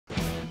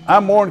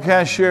I'm Warren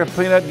County Sheriff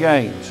Peanut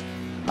Gaines.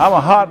 I'm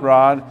a hot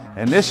rod,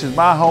 and this is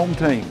my home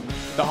team.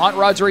 The Hot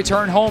Rods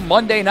return home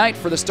Monday night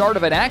for the start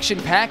of an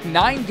action-packed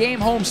 9-game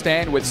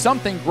homestand with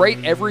something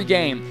great every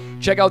game.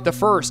 Check out the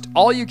first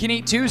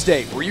All-You-Can-Eat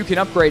Tuesday, where you can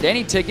upgrade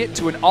any ticket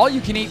to an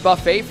all-you-can-eat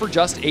buffet for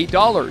just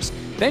 $8.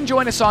 Then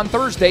join us on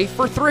Thursday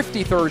for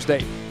Thrifty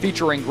Thursday,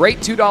 featuring great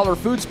 $2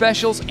 food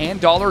specials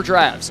and dollar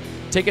drafts.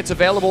 Tickets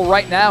available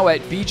right now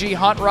at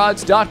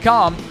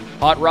bghotrods.com.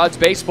 Hot Rods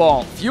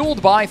Baseball,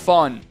 fueled by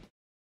fun.